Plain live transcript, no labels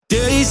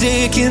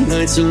Days aching,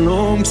 nights are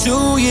long,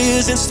 2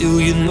 years and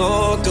still you're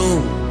not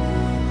gone.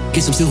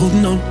 Guess I'm still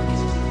holding on.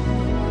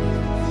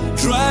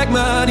 Drag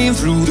my name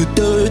through the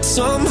dirt,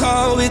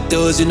 somehow it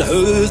doesn't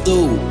hurt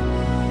though.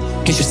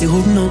 Guess you're still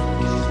holding on.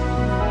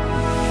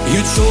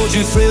 You told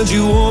your friends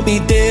you want me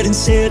dead and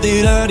said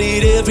that I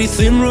did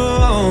everything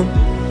wrong.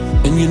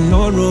 And you're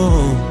not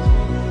wrong.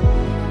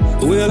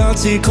 Well, I'll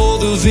take all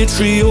the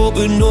vitriol,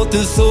 but not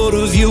the thought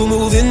of you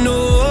moving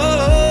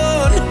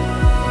on.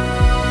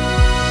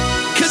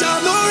 Cause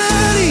I'm not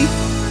ready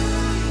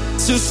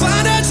to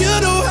find out you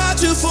know how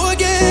to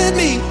forget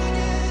me.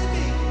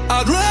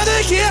 I'd rather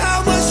hear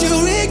how much you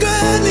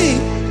regret me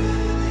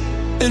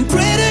and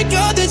pray to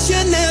God that you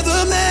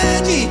never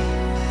met me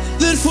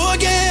than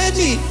forget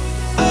me.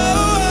 Oh,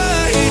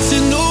 I hate to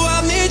know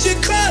I made you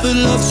cry, but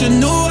love to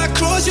know I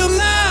crossed your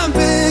mind,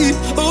 babe.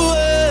 Oh,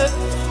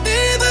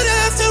 even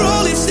after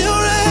all, it still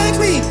wrecked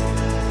me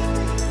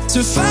to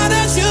find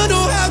out you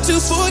know how to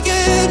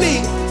forget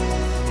me.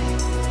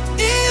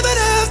 Even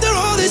after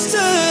all this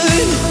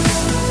time.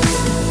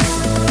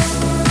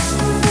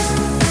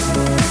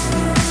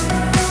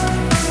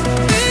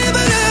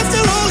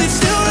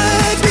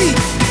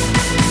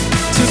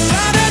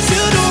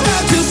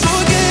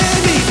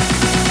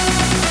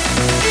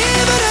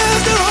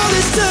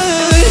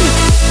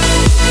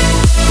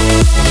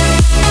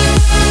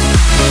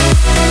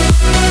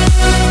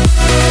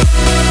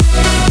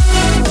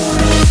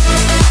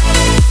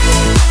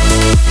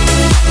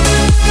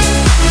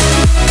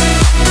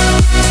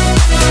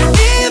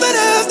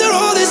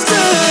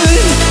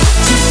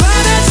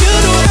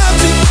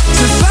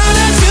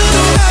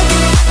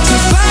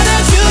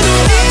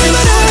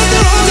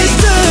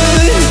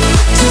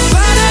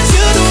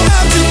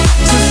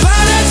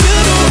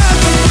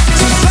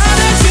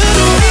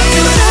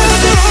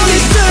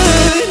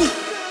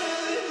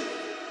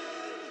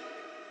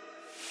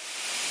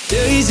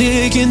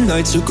 Aching,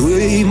 nights are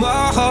grey,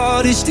 my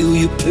heart is still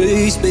your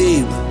place,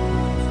 babe.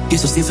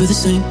 Guess I'll still feel the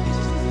same.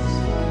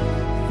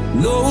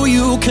 No,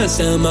 you can't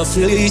stand my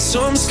face,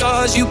 some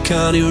scars you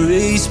can't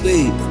erase,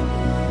 babe.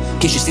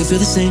 Guess you still feel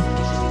the same.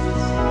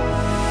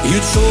 You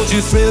told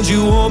your friends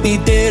you want me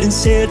dead and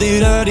said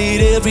that I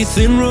did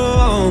everything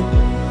wrong.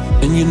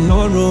 And you're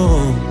not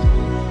wrong.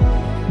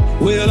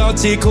 Well, I'll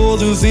take all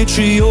the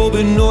vitriol,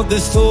 but not the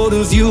thought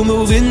of you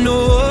moving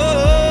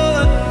on.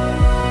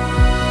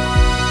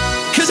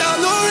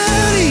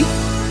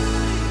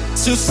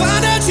 To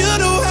find out you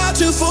know how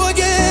to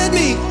forget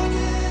me.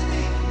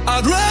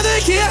 I'd rather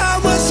hear how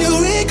much you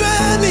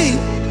regret me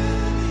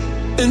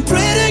and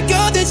pray to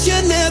God that you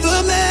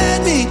never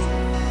met me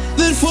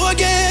than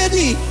forget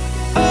me.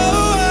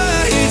 Oh,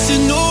 I hate to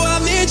know I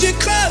made you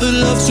cry, but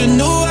love to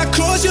know I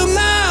crossed your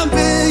mind,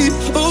 babe.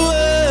 Oh,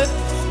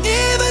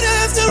 even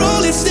after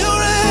all, it still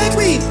wrecked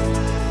me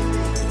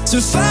to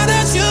find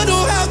out you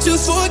know how to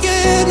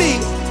forget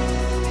me.